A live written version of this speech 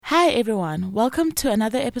Hi everyone, welcome to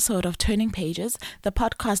another episode of Turning Pages, the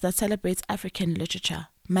podcast that celebrates African literature.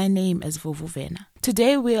 My name is Vuvu Vena.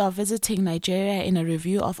 Today we are visiting Nigeria in a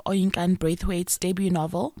review of Oyinkan Braithwaite's debut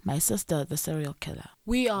novel, My Sister, the Serial Killer.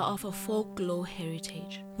 We are of a folklore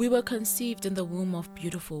heritage. We were conceived in the womb of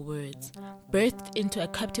beautiful words, birthed into a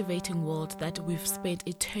captivating world that we've spent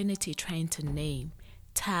eternity trying to name,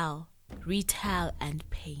 tell, retell and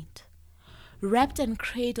paint. Wrapped and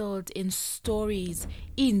cradled in stories,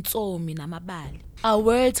 intsomi namabali. Our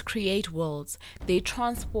words create worlds. They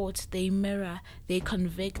transport, they mirror, they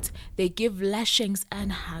convict, they give lashings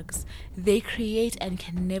and hugs. They create and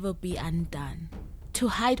can never be undone. To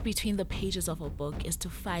hide between the pages of a book is to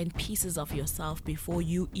find pieces of yourself before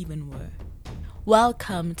you even were.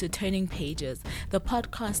 Welcome to Turning Pages, the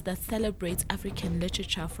podcast that celebrates African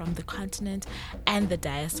literature from the continent and the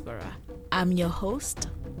diaspora. I'm your host,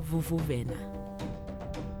 Vuvu Vena.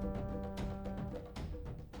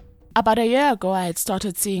 About a year ago, I had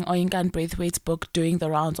started seeing Oyinkan Braithwaite's book doing the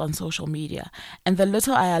rounds on social media, and the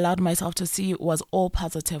little I allowed myself to see was all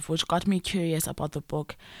positive, which got me curious about the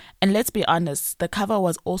book. And let's be honest, the cover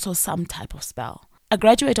was also some type of spell. A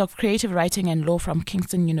graduate of creative writing and law from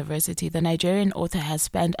Kingston University, the Nigerian author has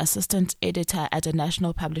spent assistant editor at a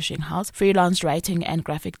national publishing house, freelance writing and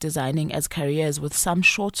graphic designing as careers with some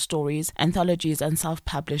short stories, anthologies and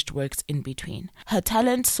self-published works in between. Her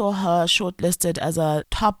talent saw her shortlisted as a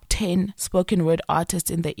top 10 spoken word artist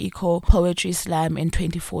in the Eco Poetry Slam in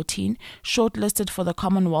 2014, shortlisted for the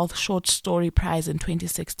Commonwealth Short Story Prize in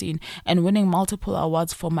 2016, and winning multiple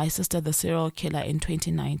awards for My Sister, the Serial Killer in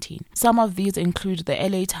 2019. Some of these include the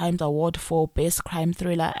LA Times Award for Best Crime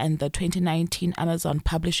Thriller and the 2019 Amazon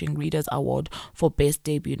Publishing Readers Award for Best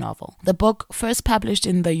Debut Novel. The book, first published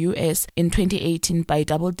in the US in 2018 by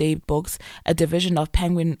Doubleday Books, a division of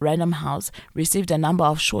Penguin Random House, received a number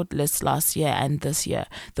of shortlists last year and this year,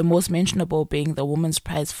 the most mentionable being the Women's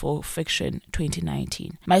Prize for Fiction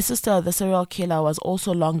 2019. My Sister, the Serial Killer was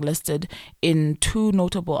also longlisted in two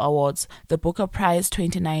notable awards, the Booker Prize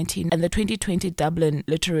 2019 and the 2020 Dublin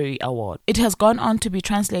Literary Award. It has gone on to be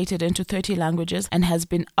translated into 30 languages and has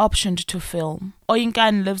been optioned to film.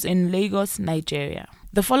 Oyinkan lives in Lagos, Nigeria.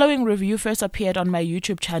 The following review first appeared on my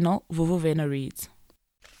YouTube channel, Vuvu Vena Reads.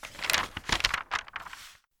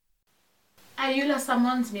 Ayula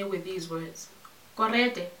summons me with these words.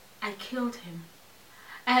 Korede, I killed him.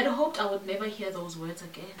 I had hoped I would never hear those words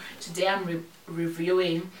again. Today I'm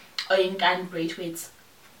reviewing Oyinkan Braithwaite's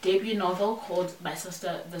debut novel called My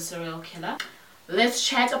Sister, the Serial Killer. Let's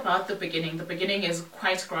chat about the beginning. The beginning is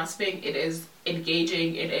quite grasping, it is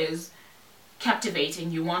engaging, it is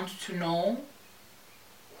captivating. You want to know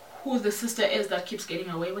who the sister is that keeps getting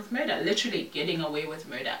away with murder, literally getting away with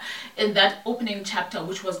murder. In that opening chapter,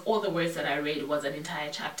 which was all the words that I read, was an entire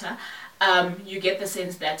chapter, you get the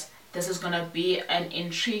sense that this is going to be an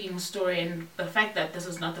intriguing story, and the fact that this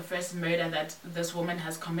is not the first murder that this woman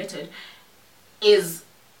has committed is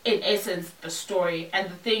in essence the story. And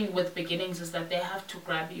the thing with beginnings is that they have to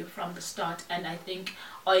grab you from the start, and I think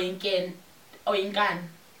Oyinkan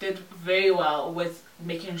did very well with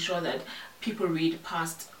making sure that people read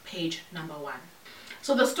past page number 1.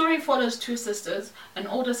 So the story follows two sisters, an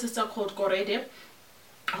older sister called Korede,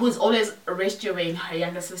 who is always rescuing her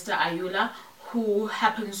younger sister Ayula, who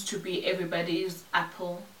happens to be everybody's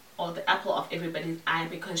apple, or the apple of everybody's eye,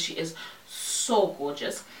 because she is so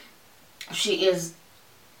gorgeous. She is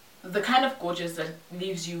the kind of gorgeous that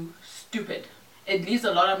leaves you stupid. It leaves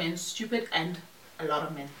a lot of men stupid and a lot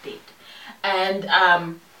of men dead.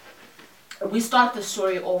 And we start the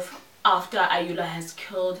story off after Ayula has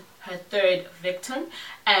killed her third victim,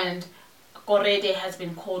 and Korede has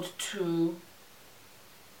been called to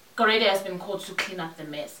clean up the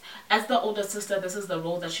mess. As the older sister, this is the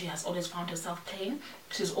role that she has always found herself playing.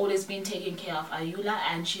 She's always been taking care of Ayula,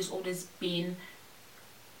 and she's always been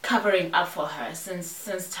covering up for her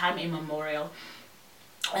since time immemorial.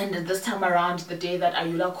 And this time around, the day that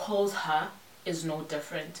Ayula calls her is no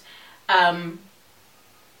different.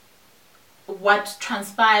 What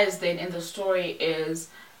transpires then in the story is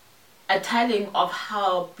a telling of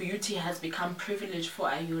how beauty has become privilege for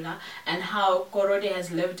Ayula, and how Korede has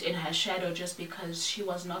lived in her shadow just because she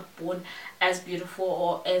was not born as beautiful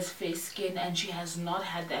or as fair-skinned, and she has not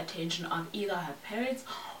had the attention of either her parents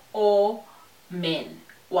or men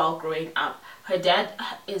while growing up. Her dad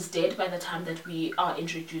is dead by the time that we are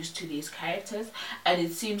introduced to these characters, and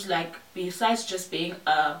it seems like besides just being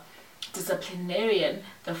a disciplinarian,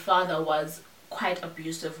 the father was quite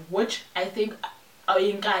abusive, which I think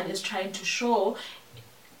Oyinkan is trying to show,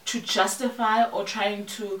 to justify or trying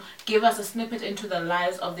to give us a snippet into the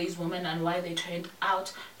lives of these women and why they turned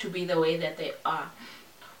out to be the way that they are.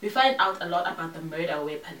 we find out a lot about the murder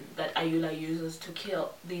weapon that Ayoola uses to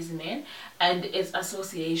kill these men and its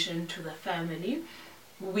association to the family.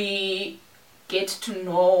 We get to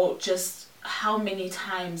know just how many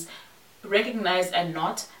times, recognized and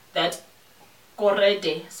not, that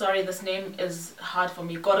Korede, sorry, this name is hard for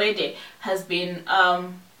me, Korede has been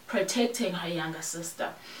protecting her younger sister.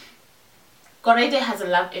 Korede has a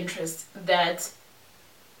love interest that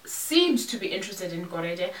seems to be interested in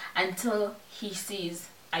Korede until he sees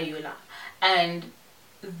Ayoola. And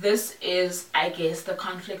this is, I guess, the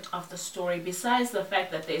conflict of the story. Besides the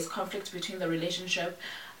fact that there's conflict between the relationship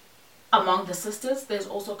among the sisters, there's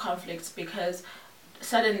also conflicts because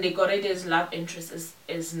suddenly Korede's love interest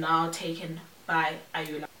is now taken by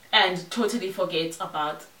Ayoola and totally forgets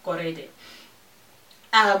about Korede.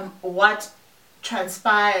 What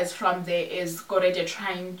transpires from there is Korede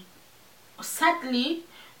trying subtly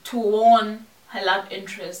to warn her love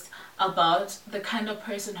interest about the kind of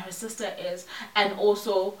person her sister is, and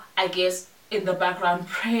also, I guess, in the background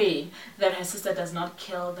praying that her sister does not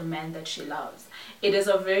kill the man that she loves. It is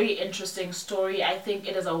a very interesting story. I think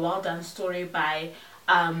it is a well done story by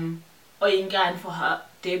Oyinkan for her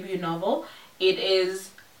debut novel. It is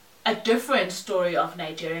a different story of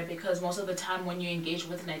Nigeria because most of the time when you engage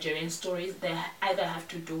with Nigerian stories, they either have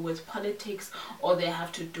to do with politics or they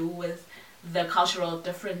have to do with the cultural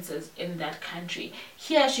differences in that country.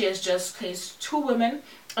 Here she has just placed two women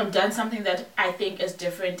and done something that I think is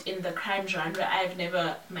different in the crime genre. I've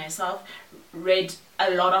never myself read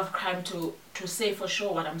a lot of crime to say for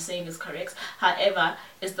sure what I'm saying is correct. However,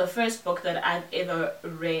 it's the first book that I've ever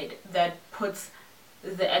read that puts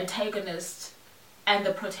the antagonist and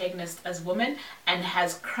the protagonist as women and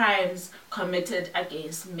has crimes committed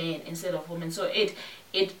against men instead of women. So it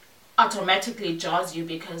automatically jars you,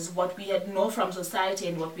 because what we know from society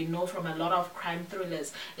and what we know from a lot of crime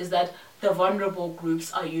thrillers is that the vulnerable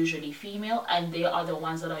groups are usually female and they are the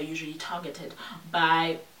ones that are usually targeted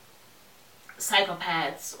by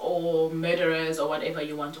psychopaths or murderers or whatever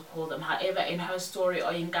you want to call them. However, in her story,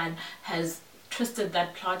 Oyinkan has twisted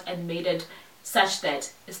that plot and made it such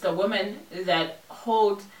that it's the women that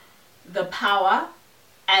hold the power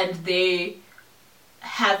and they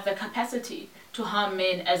have the capacity to harm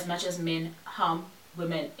men as much as men harm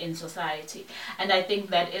women in society. And I think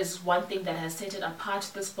that is one thing that has set it apart.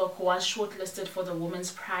 This book was shortlisted for the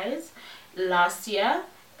Women's Prize last year,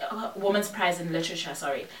 Women's Prize in Literature,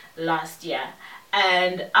 sorry, last year.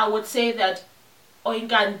 And I would say that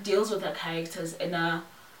Oyinkan deals with her characters in a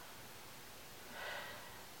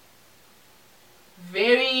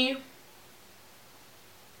very,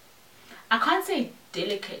 I can't say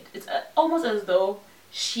delicate, it's almost as though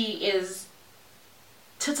she is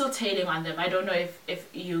tittle-tailing on them. I don't know if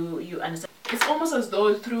you understand. It's almost as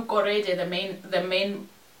though through Korede, the main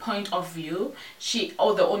point of view,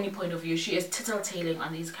 the only point of view, she is tittle-tailing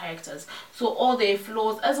on these characters. So all their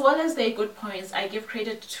flaws as well as their good points, I give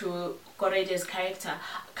credit to Korede's character,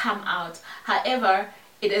 come out. However,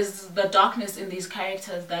 it is the darkness in these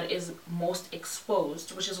characters that is most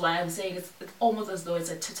exposed, which is why I'm saying it's almost as though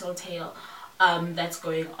it's a tittle-tale that's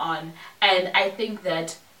going on. And I think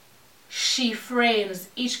that she frames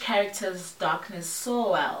each character's darkness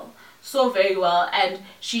so well, so very well, and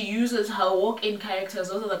she uses her walk-in characters.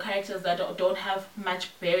 Those are the characters that don't have much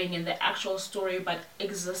bearing in the actual story but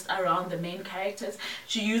exist around the main characters.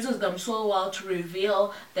 She uses them so well to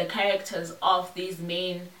reveal the characters of these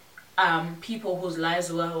main people whose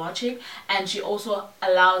lives we're watching, and she also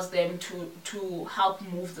allows them to help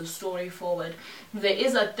move the story forward. There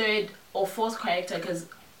is a third or fourth character, because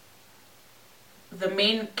the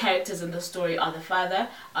main characters in the story are the father,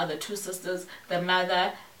 are the two sisters, the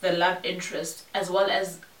mother, the love interest, as well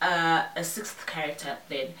as a sixth character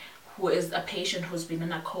then, who is a patient who's been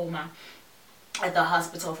in a coma at the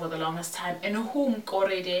hospital for the longest time, in whom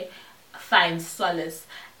Korede finds solace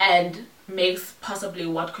and makes possibly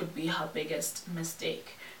what could be her biggest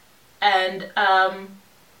mistake. And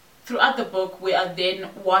throughout the book, we are then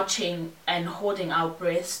watching and holding our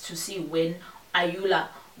breaths to see when Ayoola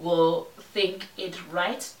will think it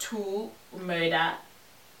right to murder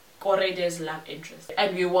Korede's love interest.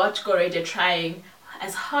 And we watch Korede trying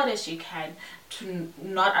as hard as she can to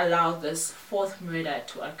not allow this fourth murder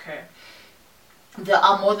to occur. There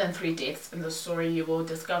are more than 3 deaths in the story. You will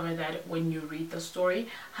discover that when you read the story.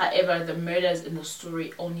 However, the murders in the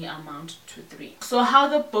story only amount to 3. So how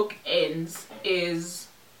the book ends is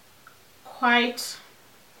quite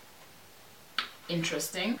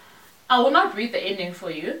interesting. I will not read the ending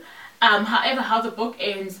for you. However, how the book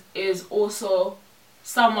ends is also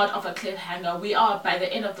somewhat of a cliffhanger. We are, by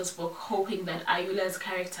the end of this book, hoping that Ayoola's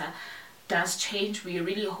character does change. We're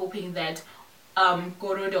really hoping that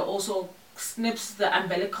Gorode also snips the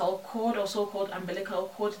umbilical cord, or so-called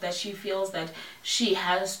umbilical cord, that she feels that she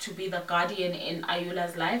has to be the guardian in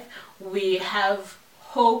Ayula's life. We have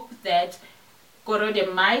hope that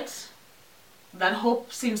Gorode might, that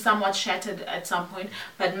hope seems somewhat shattered at some point,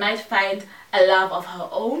 but might find a love of her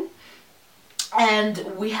own.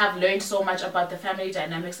 And we have learned so much about the family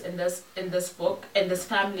dynamics in this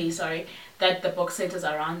family, that the book centers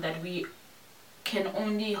around, that we can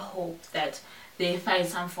only hope that they find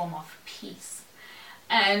some form of peace.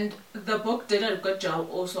 And the book did a good job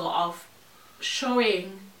also of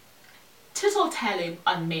showing tittle-tatting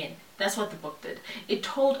on men. That's what the book did. It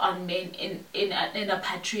told on men in a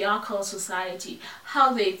patriarchal society,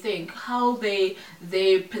 how they think, how they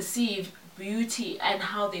perceive beauty, and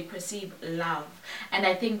how they perceive love. And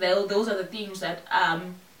I think those are the themes that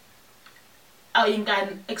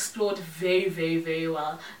Oyinkan explored very, very, very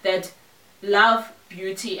well. That love,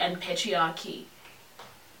 beauty, and patriarchy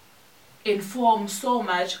inform so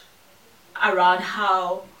much around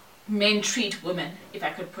how men treat women, if I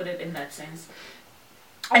could put it in that sense.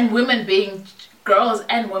 And women being girls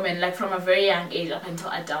and women, like from a very young age up until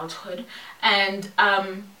adulthood. And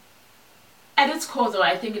at its core, though,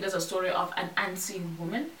 I think it is a story of an unseen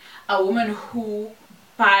woman, a woman who,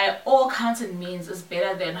 by all counts and means, is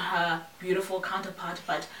better than her beautiful counterpart,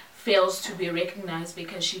 but fails to be recognized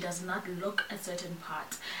because she does not look a certain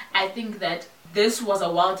part. I think that this was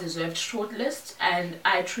a well-deserved shortlist, and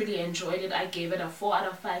I truly enjoyed it. I gave it a 4 out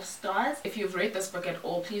of 5 stars. If you've read this book at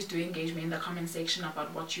all, please do engage me in the comment section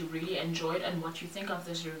about what you really enjoyed and what you think of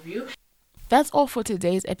this review. That's all for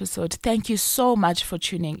today's episode. Thank you so much for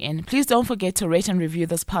tuning in. Please don't forget to rate and review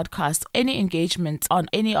this podcast. Any engagement on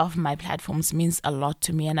any of my platforms means a lot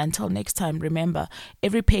to me. And until next time, remember,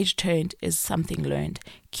 every page turned is something learned.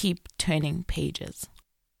 Keep turning pages.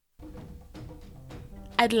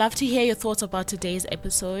 I'd love to hear your thoughts about today's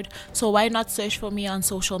episode, so why not search for me on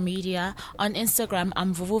social media? On Instagram,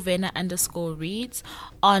 I'm vuvuvena_reads.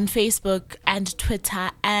 On Facebook and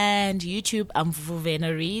Twitter and YouTube, I'm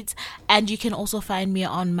vuvuvena_reads. And you can also find me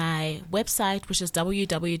on my website, which is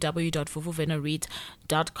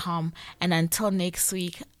www.vuvuvenareads.com. And until next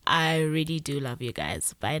week, I really do love you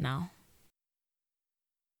guys. Bye now.